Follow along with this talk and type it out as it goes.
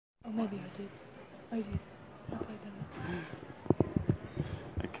Or maybe I did. I did. I played that one.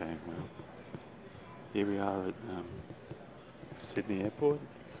 Okay, well, here we are at Sydney Airport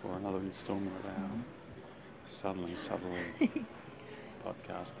for another instalment of our Southerly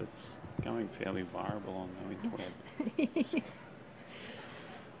podcast that's going fairly viral on the interweb.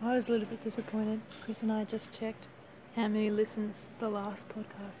 I was a little bit disappointed. Chris and I just checked how many listens the last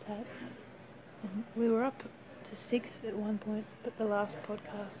podcast had. And we were up to 6 at one point, but the last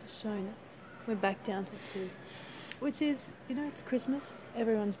podcast has shown it. We're back down to 2. Which is, it's Christmas,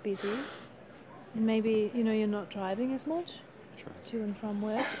 everyone's busy. And maybe, you're not driving as much to and from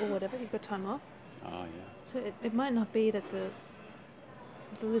work or whatever, you've got time off. Oh, yeah. So it might not be that the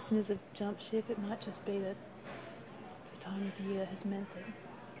listeners have jumped ship, it might just be that the time of year has meant that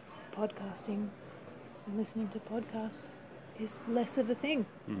podcasting and listening to podcasts is less of a thing.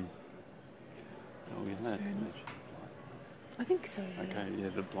 Oh, yeah, That's fair enough. I think so, yeah. Okay, yeah,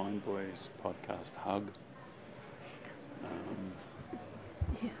 the Blind Boys podcast Hug.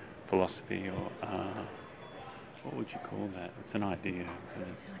 Philosophy or what would you call that? It's an idea,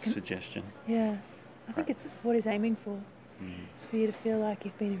 it's a suggestion. Yeah, I think it's what he's aiming for. It's for you to feel like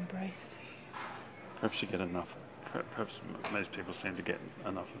you've been embraced. Perhaps you get enough. Perhaps most people seem to get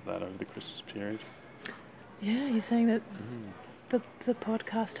enough of that over the Christmas period. Yeah, you're saying that the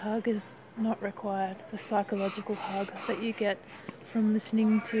podcast hug is not required. The psychological hug that you get from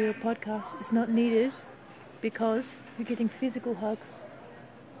listening to a podcast is not needed because you're getting physical hugs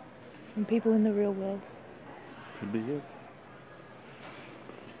from people in the real world. Could be it.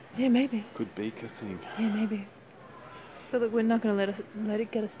 Yeah, maybe. Could be a thing. Yeah, maybe. But look, we're not going to let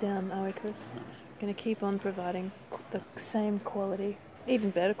it get us down, are we, Chris? No. We're going to keep on providing the same quality,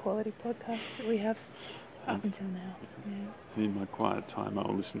 even better quality podcasts that we have up until now. Yeah. In my quiet time,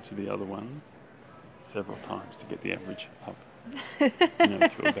 I'll listen to the other one several times to get the average up.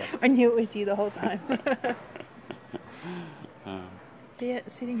 To about. I knew it was you the whole time. Yeah,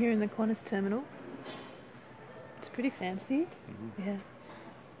 sitting here in the Qantas terminal. It's pretty fancy. Yeah.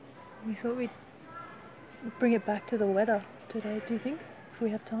 We thought we'd bring it back to the weather today, do you think? If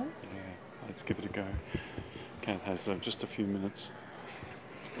we have time? Yeah, let's give it a go. Kat has just a few minutes.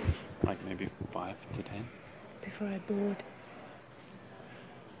 Like maybe 5 to 10. Before I board.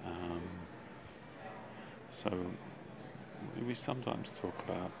 So we sometimes talk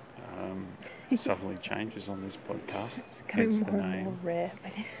about southerly changes on this podcast. It's going more and more rare.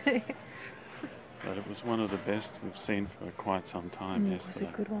 But it was one of the best we've seen for quite some time yesterday. It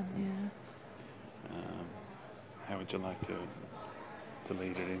was a good one, yeah. How would you like to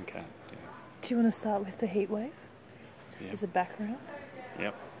lead it in, Kat? Yeah. Do you want to start with the heat wave? Just as a background?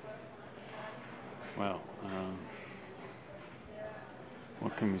 Yep. Well,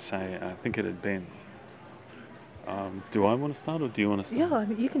 what can we say? I think it had been... do I want to start or do you want to start? Yeah, I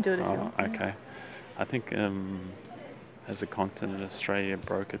mean, you can do it if you want. Okay. I think as a continent, Australia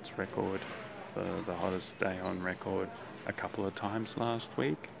broke its record for the hottest day on record a couple of times last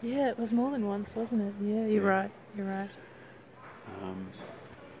week. Yeah, it was more than once, wasn't it? Yeah, you're right.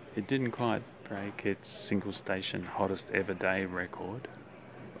 It didn't quite break its single station hottest ever day record.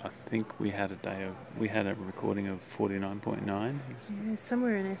 I think we had a recording of 49.9. Yeah,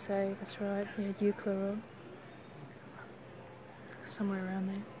 somewhere in SA, that's right. Yeah, Euclid. Somewhere around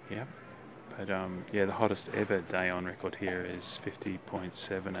there. Yeah. But the hottest ever day on record here is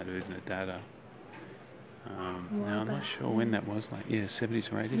 50.7 at Udinadatta. Now I'm not sure when that was,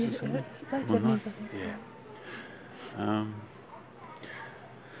 70s or 80s or something? Late 70s, I think. Yeah.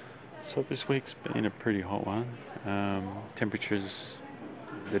 So this week's been a pretty hot one. Temperatures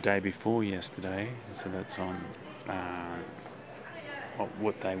the day before yesterday, so that's on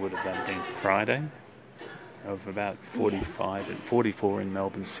what day would have been Friday, of about 45 and 44 in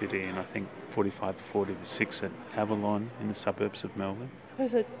Melbourne City, and I think 45 to 46 at Avalon in the suburbs of Melbourne.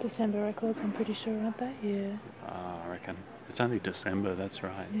 Those are December records, I'm pretty sure, aren't they? Yeah. I reckon. It's only December, that's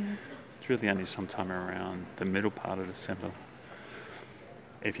right. Yeah. It's really only sometime around the middle part of December,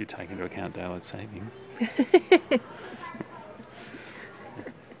 if you take into account daylight saving.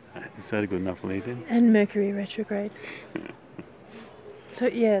 Is that a good enough lead-in? And Mercury retrograde. So,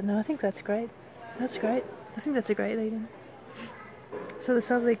 I think that's great. That's great. I think that's a great lead-in. So the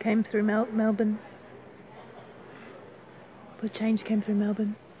southerly came through Melbourne. The change came through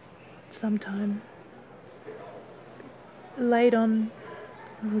Melbourne sometime late on,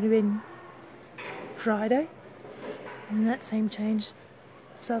 it would have been Friday. And that same change,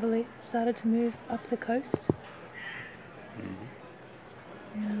 southerly, started to move up the coast.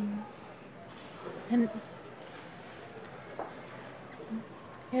 And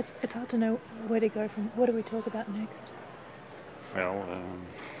it's hard to know where to go from. What do we talk about next? Well,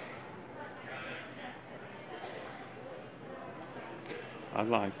 I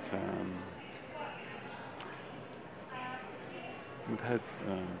liked. We've had.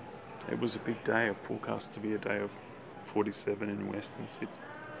 It was a big day. Forecast to be a day of 47 in Western Sydney.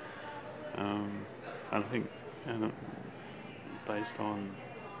 And I think, based on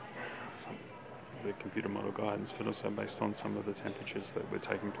some the computer model guidance, but also based on some of the temperatures that were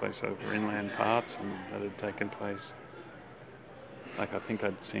taking place over inland parts and that had taken place. Like I think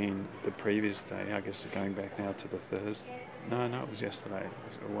I'd seen the previous day, I guess going back now to the Thursday. No, it was yesterday.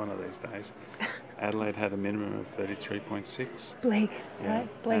 It was one of these days. Adelaide had a minimum of 33.6. Bleak, yeah,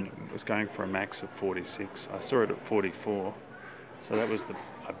 right? Bleak. And was going for a max of 46. I saw it at 44. So that was,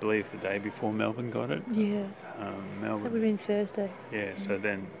 I believe, the day before Melbourne got it. Yeah. Melbourne. So that would have been Thursday. Yeah, so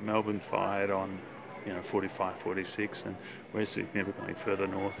then Melbourne fired on, 45, 46, and we're significantly further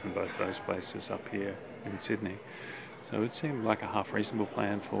north than both those places up here in Sydney. So it seemed like a half reasonable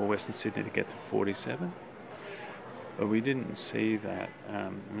plan for Western Sydney to get to 47. But we didn't see that,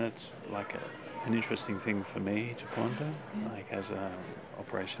 and that's like an interesting thing for me to ponder, like as an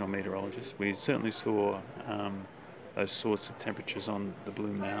operational meteorologist. We certainly saw those sorts of temperatures on the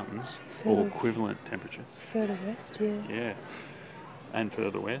Blue Mountains, or equivalent temperatures. Further west, yeah. Yeah, and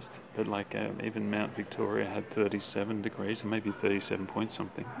further west. But like even Mount Victoria had 37 degrees, and maybe 37 point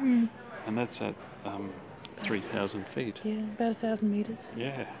something. And that's at 3,000 feet. Yeah, about 1,000 metres.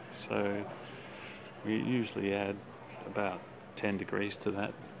 Yeah, so we usually add about 10 degrees to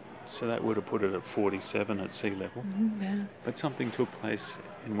that. So that would have put it at 47 at sea level. Yeah. But something took place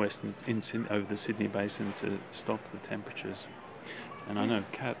over the Sydney Basin to stop the temperatures. And I know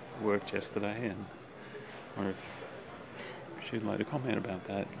Kat worked yesterday, and I wonder if she'd like to comment about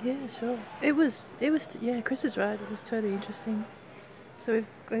that. Yeah, sure. It was. Yeah, Chris is right. It was totally interesting. So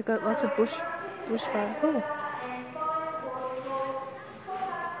we've got lots of bushfire. Oh.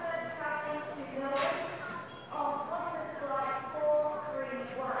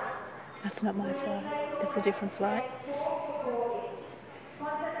 That's not my flight. That's a different flight.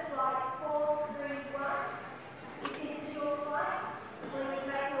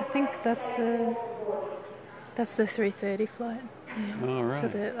 I think that's the 3:30 flight. Yeah. Oh, right.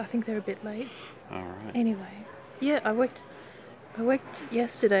 So I think they're a bit late. All right. Anyway, yeah, I worked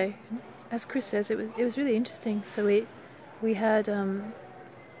yesterday. As Chris says, it was really interesting. So we have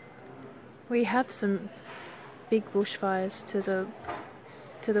some big bushfires to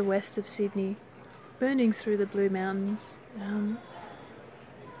the west of Sydney, burning through the Blue Mountains,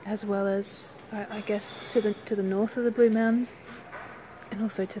 as well as I guess to the north of the Blue Mountains, and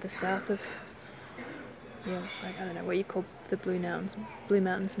also to the south of, like, I don't know what you call the Blue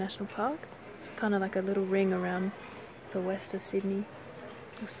Mountains National Park. It's kind of like a little ring around the west of Sydney,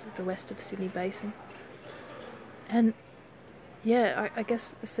 the west of Sydney Basin. And yeah, I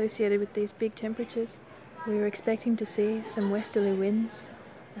guess associated with these big temperatures, we were expecting to see some westerly winds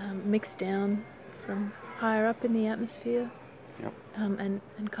mixed down from higher up in the atmosphere. Yep. And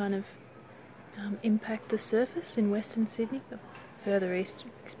kind of impact the surface in Western Sydney. Further east,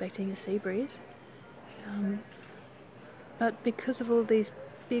 expecting a sea breeze. But because of all these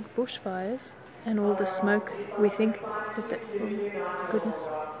big bushfires and all the smoke, we think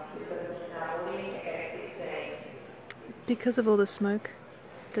because of all the smoke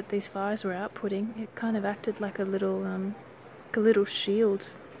that these fires were outputting, it kind of acted like a little shield.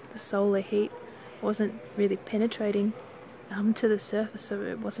 The solar heat wasn't really penetrating to the surface, so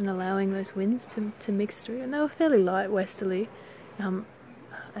it wasn't allowing those winds to mix through. And they were fairly light westerly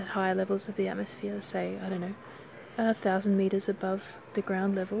at higher levels of the atmosphere, say, I don't know, 1,000 metres above the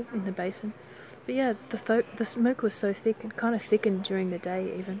ground level in the basin. But yeah, the smoke was so thick, it kind of thickened during the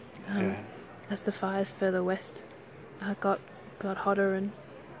day even, as the fires further west got hotter, and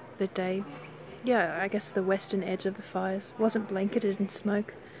the day, I guess the western edge of the fires wasn't blanketed in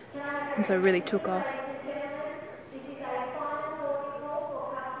smoke, and so it really took off.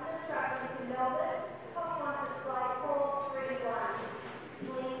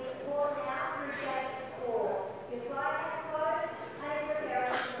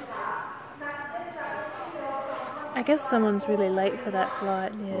 I guess someone's really late for that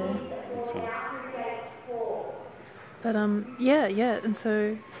flight, yeah. But and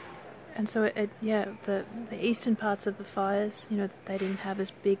so the eastern parts of the fires, they didn't have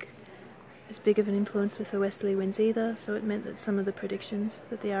as big of an influence with the westerly winds either. So it meant that some of the predictions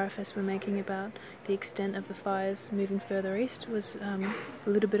that the RFS were making about the extent of the fires moving further east was a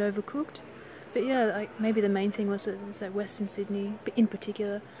little bit overcooked. But yeah, maybe the main thing was that Western Sydney, in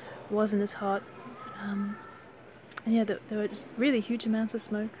particular, wasn't as hot. And yeah, there were just really huge amounts of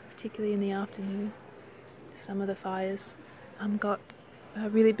smoke, particularly in the afternoon. Some of the fires got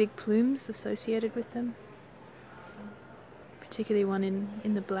really big plumes associated with them. particularly one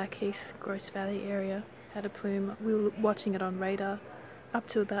in the Blackheath, Gross Valley area, had a plume. We were watching it on radar, up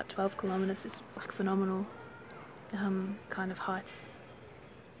to about 12 kilometres. It's like phenomenal kind of heights.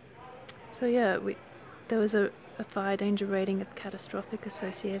 So yeah, there was a fire danger rating of catastrophic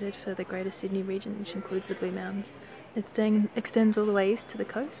associated for the Greater Sydney region, which includes the Blue Mountains. It extends all the way east to the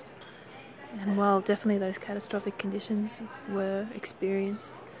coast. And while definitely those catastrophic conditions were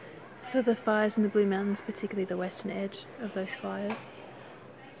experienced for the fires in the Blue Mountains, particularly the western edge of those fires,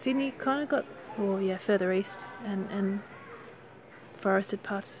 Sydney kind of got, further east and forested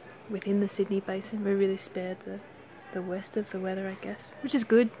parts within the Sydney basin were really spared the worst of the weather, I guess, which is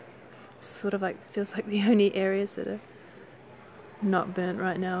good. Sort of like feels like the only areas that are not burnt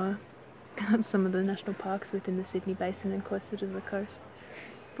right now are some of the national parks within the Sydney basin and closer to the coast.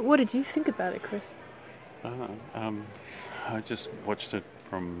 But what did you think about it, Chris? I just watched it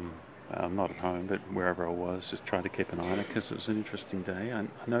from not at home, but wherever I was, just tried to keep an eye on it because it was an interesting day. I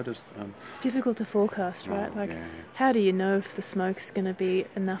noticed. Difficult to forecast, right? How do you know if the smoke's going to be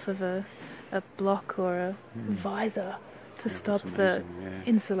enough of a block or a visor to stop the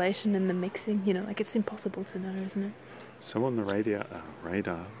insulation and the mixing? It's impossible to know, isn't it? So on the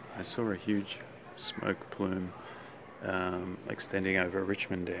radar, I saw a huge smoke plume extending over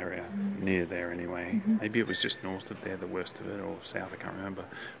Richmond area, near there anyway. Mm-hmm. Maybe it was just north of there, the worst of it, or south, I can't remember.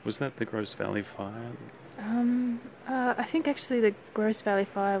 Was that the Gross Valley fire? I think actually the Gross Valley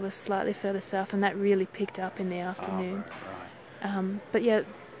fire was slightly further south, and that really picked up in the afternoon. Right. But yeah,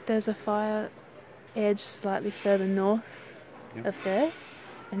 there's a fire edge slightly further north of there,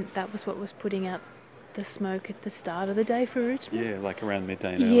 and that was what was putting out the smoke at the start of the day for Richmond. Yeah, like around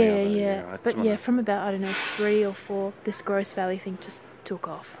midday and early hour. But from about, 3 or 4, this Gross Valley thing just took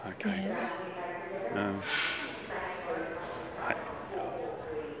off. Okay. Yeah.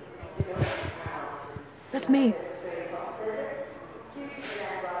 That's me.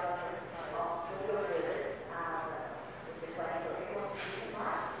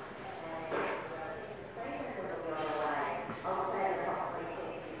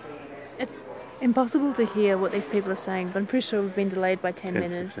 It's impossible to hear what these people are saying, but I'm pretty sure we've been delayed by 10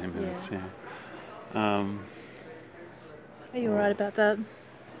 minutes. 15 minutes, yeah. Are you alright about that?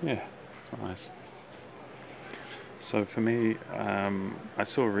 Yeah, it's nice. So for me, I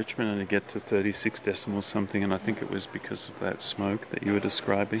saw Richmond and it get to 36 decimals something, and I think it was because of that smoke that you were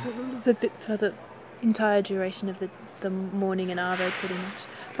describing. A bit for the entire duration of the morning in Arvo, pretty much.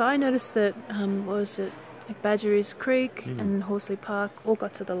 But I noticed that, like Badgerys Creek and Horsley Park all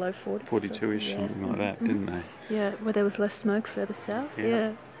got to the low 40s. 42-ish, something like that, didn't they? Yeah, where there was less smoke further south.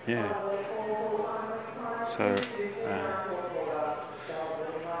 Yeah. So...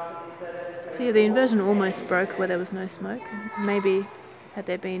 So yeah, the inversion almost broke where there was no smoke. Maybe had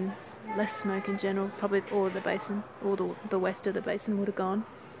there been less smoke in general, probably all of the basin, all the west of the basin would have gone.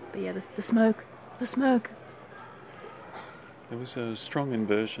 But yeah, the smoke. There was a strong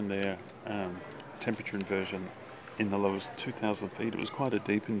inversion there, temperature inversion in the lowest 2,000 feet. It was quite a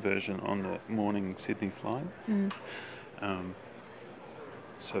deep inversion on the morning Sydney flight.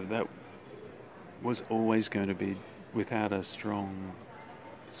 So that was always going to be without a strong...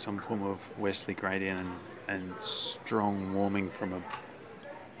 some form of westerly gradient and strong warming from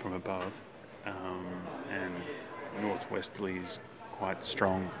above, and northwesterly is quite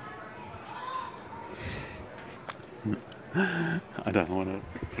strong. I don't want to,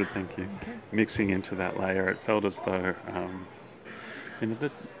 but thank you. Okay. Mixing into that layer, it felt as though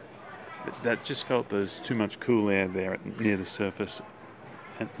that just felt there's too much cool air there near the surface,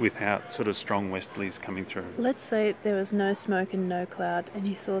 without sort of strong westerlies coming through. Let's say there was no smoke and no cloud, and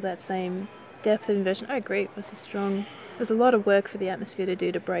you saw that same depth of inversion. I agree, it was a lot of work for the atmosphere to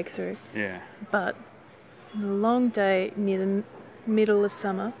do to break through. Yeah. But on a long day near the middle of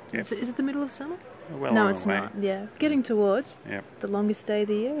summer, is it the middle of summer? Well, no, it's not. Yeah, getting towards the longest day of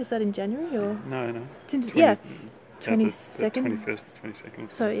the year. Is that in January or? No. 22nd. 21st to 22nd.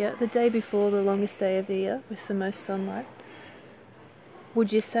 So yeah, the day before the longest day of the year with the most sunlight.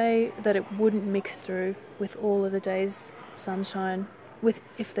 Would you say that it wouldn't mix through with all of the day's sunshine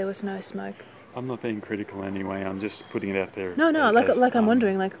if there was no smoke? I'm not being critical anyway. I'm just putting it out there. No. I'm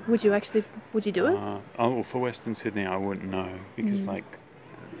wondering. Would you do it? Well, for Western Sydney, I wouldn't know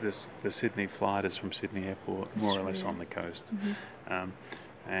because the Sydney flight is from Sydney Airport, more or less on the coast,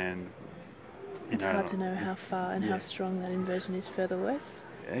 and it's hard to know how far and how strong that inversion is further west.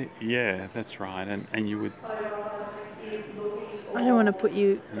 Yeah, that's right, and you would. I don't want to put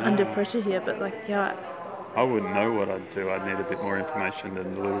you under pressure here, but I wouldn't know what I'd do. I'd need a bit more information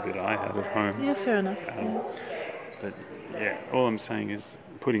than the little bit I had at home. Yeah, fair enough. But yeah, all I'm saying is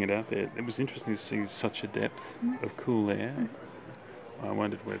putting it out there. It was interesting to see such a depth of cool air. I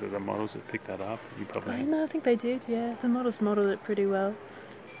wondered whether the models had picked that up. You probably have. No, I think they did, yeah. The models modelled it pretty well.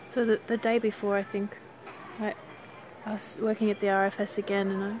 So the day before, I think, I was working at the RFS again,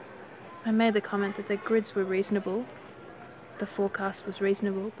 and I made the comment that the grids were reasonable. The forecast was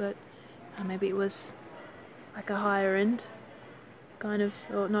reasonable, but maybe it was like a higher end, kind of,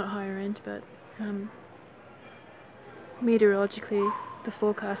 or not higher end, but meteorologically the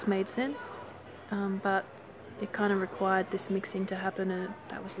forecast made sense, but it kind of required this mixing to happen, and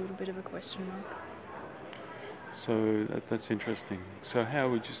that was a little bit of a question mark. So that's interesting. So how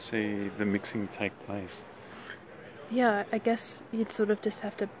would you see the mixing take place? Yeah, I guess you'd sort of just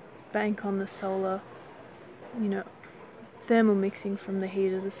have to bank on the solar, thermal mixing from the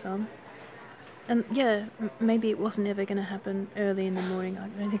heat of the sun. And yeah, maybe it wasn't ever going to happen early in the morning. I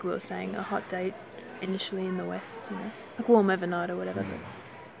don't think we were saying a hot day initially in the west, like warm overnight or whatever.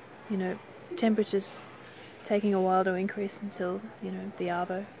 But, temperatures taking a while to increase until, the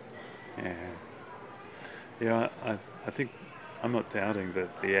arvo. Yeah. Yeah, I think I'm not doubting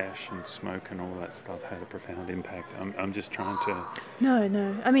that the ash and smoke and all that stuff had a profound impact. I'm just trying to...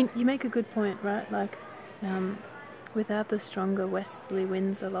 No. I mean, you make a good point, right? Like, without the stronger westerly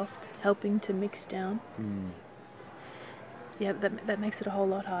winds aloft helping to mix down, yeah, that makes it a whole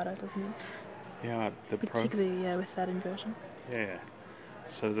lot harder, doesn't it? Yeah, particularly with that inversion. Yeah.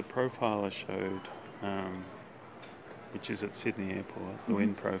 So the profiler showed, which is at Sydney Airport, the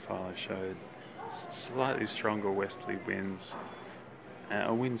wind profiler showed slightly stronger westerly winds.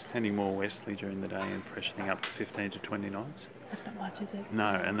 Winds tending more westerly during the day and freshening up to 15 to 20 knots. That's not much, is it?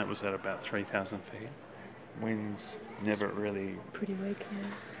 No, and that was at about 3,000 feet. Winds never really... Pretty weak,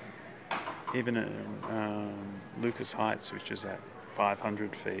 yeah. Even at Lucas Heights, which is at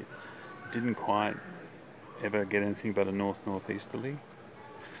 500 feet, didn't quite ever get anything but a north-northeasterly.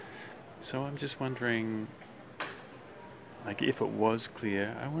 So I'm just wondering, like, if it was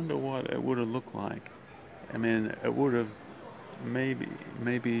clear, I wonder what it would have looked like. I mean, it would have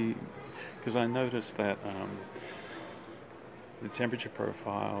maybe, because I noticed that the temperature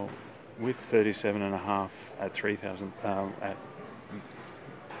profile with 37.5 at 3,000 at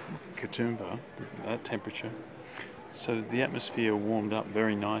Katoomba, that temperature. So the atmosphere warmed up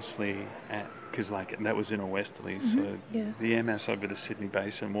very nicely because that was in a westerly, so the MS over the Sydney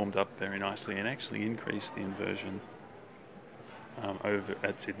Basin warmed up very nicely and actually increased the inversion over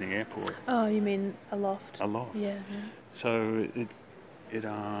at Sydney Airport. Oh, you mean aloft? Aloft. Yeah. So it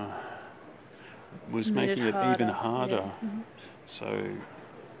was making it harder. even harder. Yeah. Mm-hmm. So,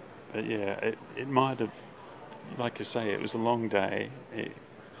 but yeah, it might have, like you say, it was a long day.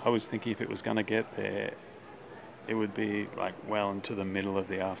 I was thinking if it was going to get there, it would be like well into the middle of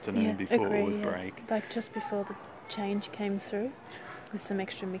the afternoon before it would break. Like just before the change came through, with some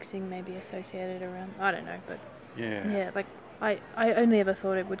extra mixing maybe associated around. I don't know, but yeah, like I only ever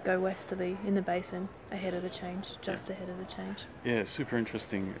thought it would go westerly in the basin ahead of the change, ahead of the change. Yeah, super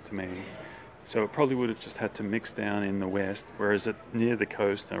interesting to me. So it probably would have just had to mix down in the west, whereas near the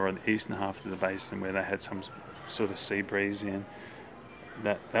coast or on the eastern half of the basin where they had some sort of sea breeze in,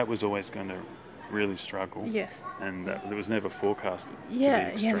 that was always going to really struggle. Yes. And it was never forecast to be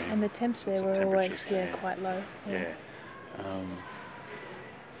extreme. Yeah, and the temps there were always quite low. Yeah.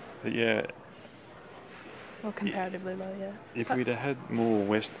 But yeah. Well, comparatively low, yeah. If we'd have had more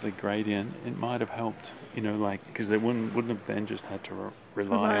westerly gradient, it might have helped, because they wouldn't have then just had to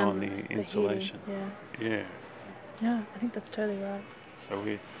rely on the insulation. Heating, Yeah, I think that's totally right. So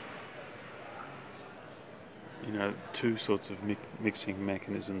we, two sorts of mixing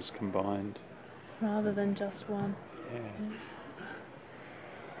mechanisms combined. Rather than just one. Yeah.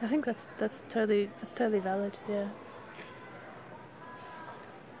 I think that's totally valid, yeah.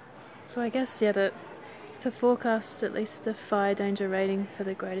 So I guess, the forecast, at least the fire danger rating for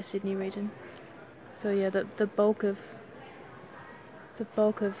the Greater Sydney region. So the bulk of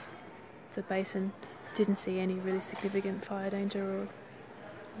the basin didn't see any really significant fire danger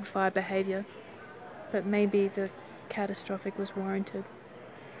or fire behaviour, but maybe the catastrophic was warranted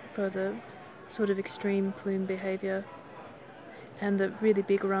for the sort of extreme plume behaviour and the really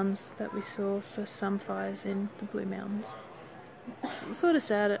big runs that we saw for some fires in the Blue Mountains. It's sort of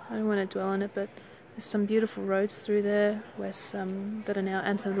sad, I don't want to dwell on it, but there's some beautiful roads through there that are now,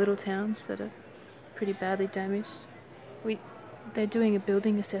 and some little towns that are pretty badly damaged. They're doing a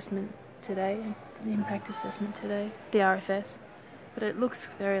building assessment today, an impact assessment today, the RFS, but it looks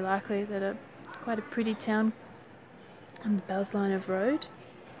very likely that quite a pretty town on the Bells Line of Road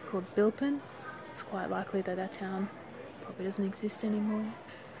called Bilpin, it's quite likely that town probably doesn't exist anymore.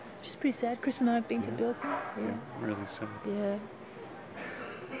 Which is pretty sad. Chris and I have been to Bilpin. Yeah, really sad. Yeah.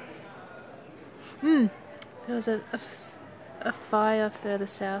 There was a fire further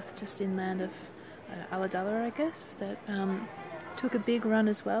south, just inland of Ulladulla, I guess, that took a big run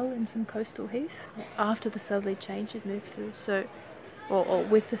as well in some coastal heath. After the southerly change had moved through, or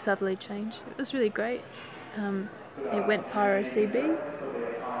with the southerly change. It was really great. It went pyro CB,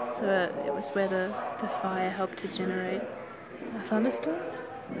 so it was where the fire helped to generate a thunderstorm.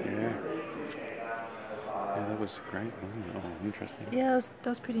 Yeah. Yeah, that was great. Oh, interesting. Yeah, that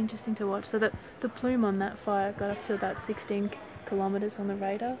was pretty interesting to watch. So the plume on that fire got up to about 16 kilometres on the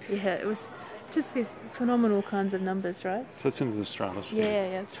radar. Yeah, it was just these phenomenal kinds of numbers, right? So that's into the stratosphere.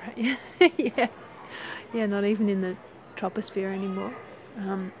 Yeah, that's right. Yeah, yeah, not even in the troposphere anymore.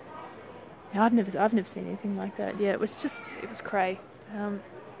 Yeah, I've never seen anything like that. Yeah, it was cray.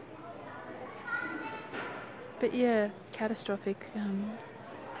 But yeah, catastrophic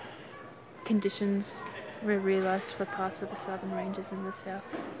conditions were realised for parts of the southern ranges in the south,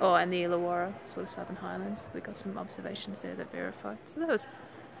 and the Illawarra, sort of southern highlands. We got some observations there that verified. So that was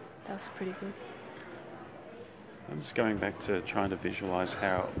pretty good. I'm just going back to trying to visualise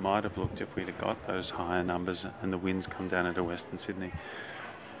how it might have looked if we'd have got those higher numbers and the winds come down into Western Sydney.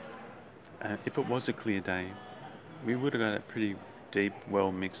 If it was a clear day, we would have got a pretty deep,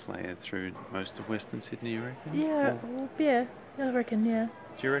 well-mixed layer through most of Western Sydney, you reckon? Yeah, I reckon, yeah.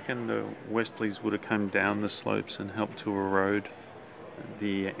 Do you reckon the westerlies would have come down the slopes and helped to erode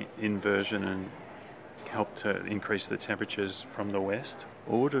the inversion and helped to increase the temperatures from the west?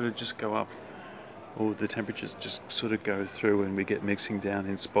 Or would it just go up, or the temperatures just sort of go through and we get mixing down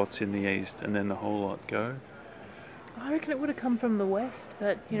in spots in the east and then the whole lot go? I reckon it would have come from the west,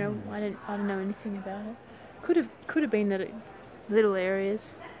 but I don't know anything about it. Could have been that little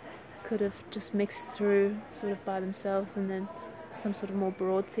areas could have just mixed through sort of by themselves, and then some sort of more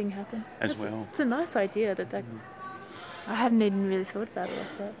broad thing happen. It's a nice idea that. I hadn't even really thought about it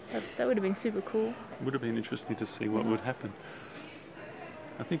like that. That would have been super cool. It would have been interesting to see what would happen.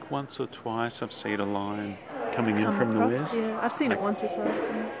 I think once or twice I've seen a line coming in from the west. Yeah, I've seen it once as well.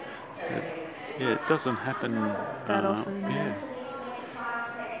 Yeah, it doesn't happen that often. Yeah.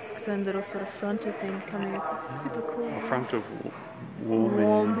 Some little sort of frontal thing coming across. Super cool. A front of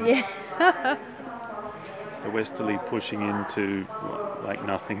warm, yeah. The westerly pushing into like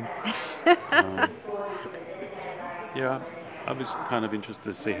nothing. Yeah, I was kind of interested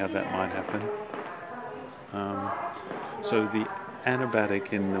to see how that might happen. So the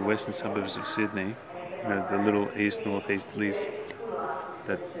anabatic in the western suburbs of Sydney, the little east-northeasterlies,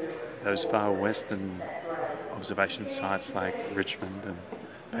 those far western observation sites like Richmond and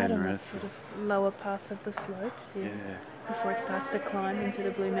Penrith. Sort of lower parts of the slopes, Yeah. Before it starts to climb into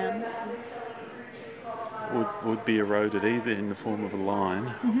the Blue Mountains. Would be eroded either in the form of a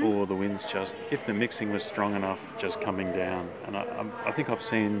line or the winds just, if the mixing was strong enough, just coming down. And I think I've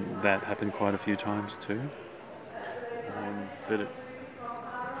seen that happen quite a few times too. But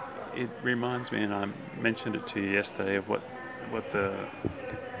it reminds me, and I mentioned it to you yesterday, of what the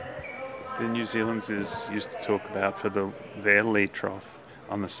New Zealanders used to talk about for their lead trough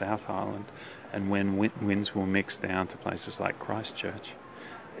on the South Island, and when winds will mix down to places like Christchurch,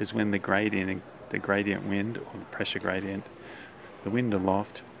 is when the gradient wind, or the pressure gradient, the wind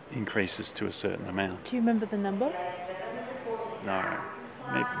aloft increases to a certain amount. Do you remember the number? No,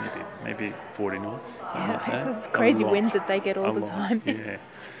 maybe 40 knots. It's crazy winds that they get all the time. Yeah.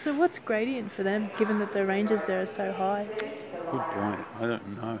 So what's gradient for them, given that the ranges there are so high? Good point. I don't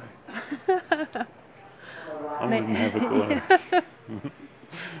know. I wouldn't have a clue.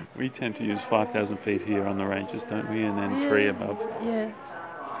 We tend to use 5,000 feet here on the ranges, don't we? And then 3 above. Yeah,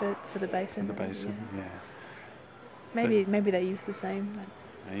 for the basin. For the basin, yeah. Maybe they use the same. But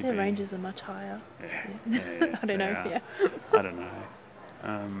their ranges are much higher. Yeah. I don't know. Are. Yeah. I don't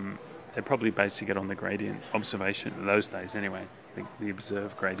know. They're probably basing it on the gradient observation in those days, anyway. The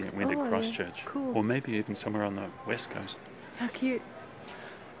observed gradient wind at Christchurch, yeah. Cool. Or maybe even somewhere on the west coast. How cute.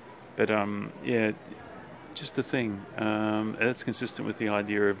 But just the thing. That's consistent with the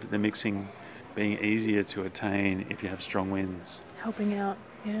idea of the mixing being easier to attain if you have strong winds. Helping out,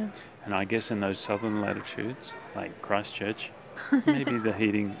 yeah. And I guess in those southern latitudes, like Christchurch, maybe the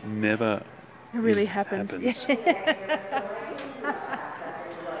heating never really happens.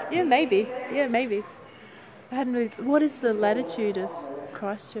 Yeah, maybe. I hadn't really. What is the latitude of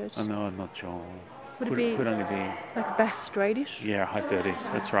Christchurch? Oh, no, I'm not sure. Could only be like a Bass Straightish? Yeah, high 30s.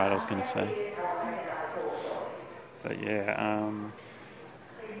 That's right. I was going to say. But yeah, I'm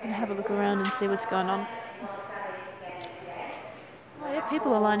gonna have a look around and see what's going on. Oh yeah,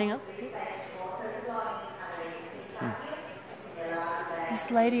 people are lining up.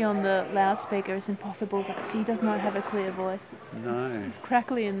 This lady on the loudspeaker is impossible. She does not have a clear voice. It's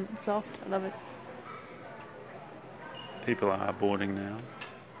crackly and soft. I love it. people are boarding now.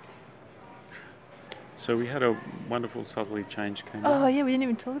 So we had a wonderful southerly change came Oh, in. yeah, we didn't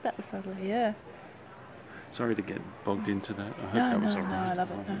even talk about the southerly, yeah. Sorry to get bogged into that. I hope No, that was no, all no, right. I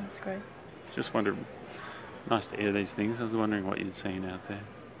love it. No, it's great. Just wondered, nice to hear these things. I was wondering what you'd seen out there.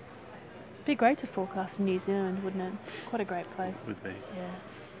 Be great to forecast in New Zealand, wouldn't it? Quite a great place. It would be. Yeah.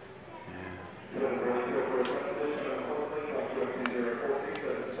 Yeah.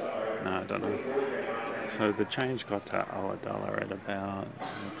 No, I don't know. So the change got to Awadallah at about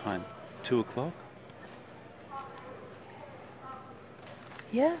what time? 2 o'clock?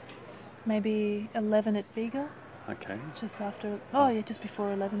 Yeah. Maybe 11 at Bega. Okay. Just after. Oh, yeah, just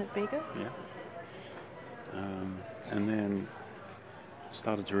before 11 at Bega. Yeah. And then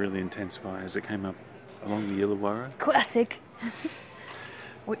started to really intensify as it came up along the Illawarra. Classic.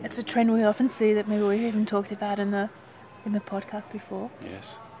 It's a trend we often see that maybe we even talked about in the podcast before.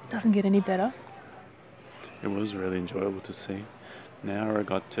 Yes. Doesn't get any better. It was really enjoyable to see. Now I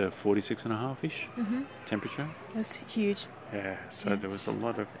got to 46.5-ish temperature. It was huge. Yeah, so Yeah. there was a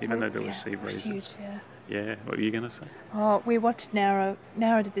lot of, even though there was sea it was breezes. huge, yeah. Yeah, what were you going to say? Oh, we watched Narrow.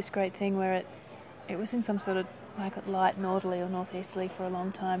 Narrow did this great thing where it was in some sort of like light northerly or northeasterly for a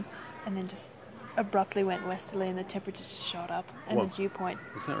long time, and then just abruptly went westerly, and the temperature just shot up, and Well, the dew point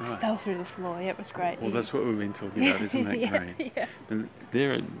is that right? fell through the floor. Yeah, it was great. Well, that's what we've been talking about, isn't that yeah, great? Yeah. And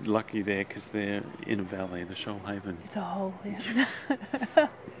they're lucky there because they're in a valley, the Shoalhaven. It's a hole. Yeah.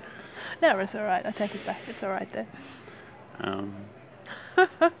 No, it's all right. I take it back. It's all right there.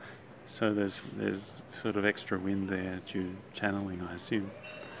 So there's sort of extra wind there due channeling, I assume.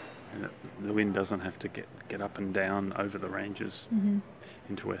 And the wind doesn't have to get up and down over the ranges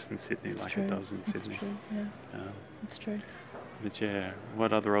into Western Sydney like it does in Sydney. It's true. Yeah, it's true. But yeah,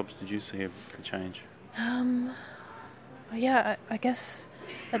 what other obs did you see of the change? Yeah, I guess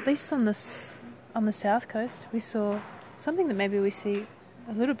at least on the south coast we saw something that maybe we see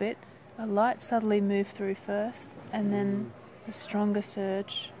a little bit. A light southerly move through first, and then a stronger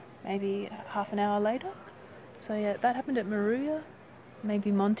surge maybe half an hour later. So yeah, that happened at Maruya,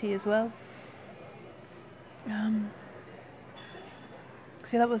 maybe Monty as well.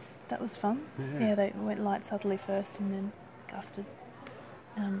 So that was fun. Yeah, they went light southerly first and then gusted.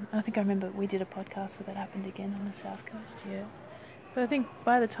 I think I remember we did a podcast where that happened again on the south coast. Yeah, but I think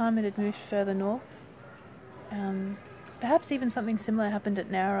by the time it had moved further north, perhaps even something similar happened at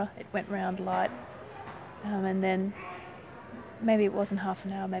Nowra. It went round light, and then maybe it wasn't half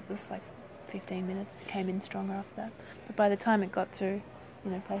an hour. Maybe it was like 15 minutes. It came in stronger after that. But by the time it got through,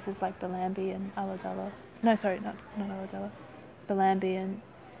 places like Bellambi and Ulladulla. No, sorry, not Ulladulla. Bellambi and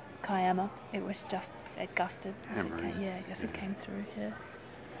Kiama. It gusted. It came through. Yeah.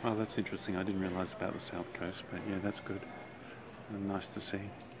 Well, that's interesting. I didn't realise about the south coast, but yeah, that's good. And nice to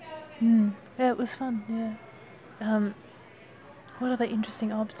see. Yeah, it was fun. Yeah. What other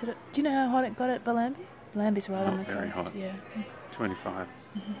interesting obs did it? Do you know how hot it got at Bellambi? Bellambi's right on the very coast. hot. Yeah. 25.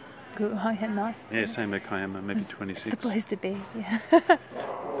 Good. Oh, yeah, nice. Yeah, same at Kiama, maybe 26. It's the place to be. Yeah.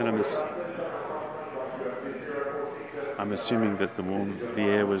 Then I'm assuming that the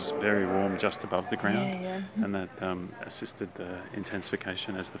air was very warm just above the ground, Yeah. and that assisted the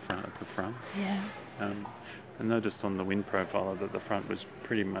intensification as the front. Yeah. I noticed on the wind profiler that the front was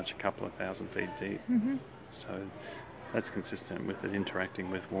pretty much a couple of thousand feet deep. So that's consistent with it interacting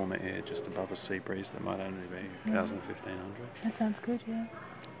with warmer air just above a sea breeze that might only be 1,000, 1,500. That sounds good. Yeah.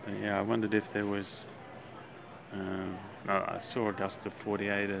 But yeah, I wondered if there was. I saw a gust of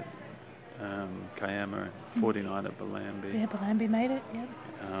 48 at Kiama, 49 at Bellambi. Yeah, Bellambi made it. Yeah.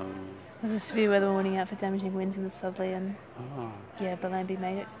 There's a severe weather warning out for damaging winds in the southerly, and Bellambi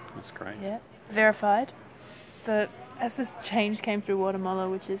made it. That's great. Yeah, verified. But as this change came through Guatemala,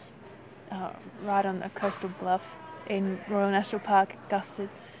 which is right on a coastal bluff in Royal National Park, it gusted.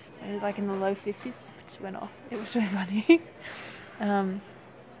 It was like in the low 50s, which went off. It was really funny.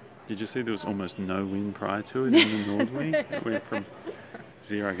 Did you see there was almost no wind prior to it in the northerly? It went from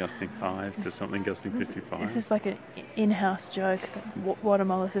 0 gusting 5 to something gusting 55. This is like an in-house joke that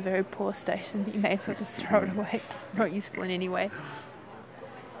Guatemala's a very poor station. You may as well just throw it away. It's not useful in any way.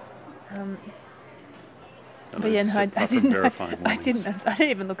 But yeah, no, I didn't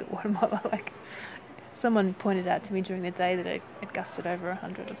even look at Guatemala. Like, someone pointed out to me during the day that it gusted over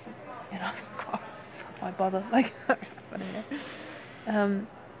 100 or something, and I was like, why bother? Like, I don't know.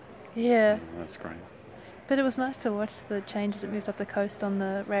 Yeah. That's great. But it was nice to watch the changes that moved up the coast on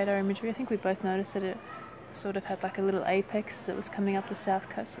the radar imagery. I think we both noticed that it sort of had like a little apex as it was coming up the south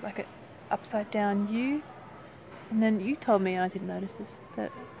coast, like an upside down U. And then you told me, and I didn't notice this,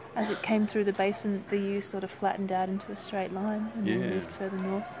 that as it came through the basin, the U sort of flattened out into a straight line and then moved further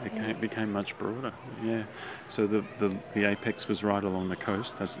north. It became much broader. Yeah. So the apex was right along the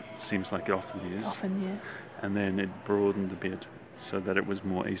coast, as it seems like it often is. Often, yeah. And then it broadened a bit so that it was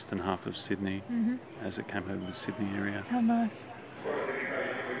more eastern half of Sydney as it came over the Sydney area. How nice.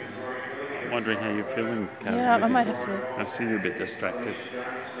 I'm wondering how you're feeling, Karen. Yeah, I might have to. I see you're a bit distracted.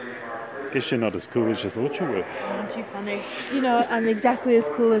 Guess you're not as cool as you thought you were. Aren't you funny? You know, I'm exactly as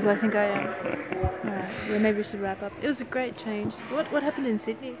cool as I think I am. Alright, yeah, maybe we should wrap up. It was a great change. What happened in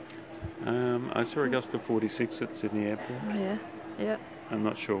Sydney? I saw a gust of 46 at Sydney Airport. Oh, yeah. I'm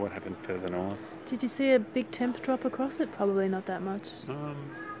not sure what happened further north. Did you see a big temp drop across it? Probably not that much.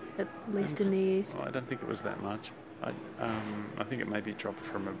 At least in the east. Well, I don't think it was that much. I think it maybe dropped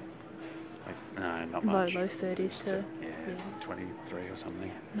from not much. Low 30s to 23 or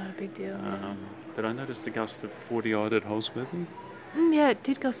something. Not a big deal. But I noticed a gust of 40 odd at Holsworthy. Yeah, it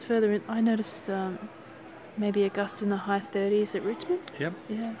did gust further in. I noticed maybe a gust in the high 30s at Richmond. Yep.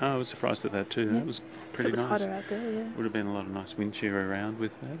 Yeah. I was surprised at that too. That was pretty nice. It was nice. hotter out there, yeah. Would have been a lot of nice wind shear around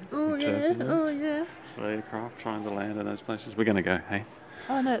with that. Oh, yeah. Aircraft trying to land in those places. We're going to go, hey?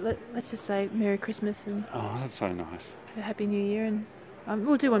 Oh, no, let's just say Merry Christmas and Oh, that's so nice. a Happy New Year. And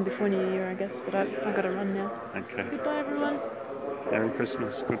we'll do one before New Year, I guess, but I've got to run now. Okay. Goodbye, everyone. Merry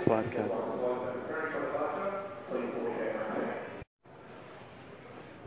Christmas. Good flight, Kate.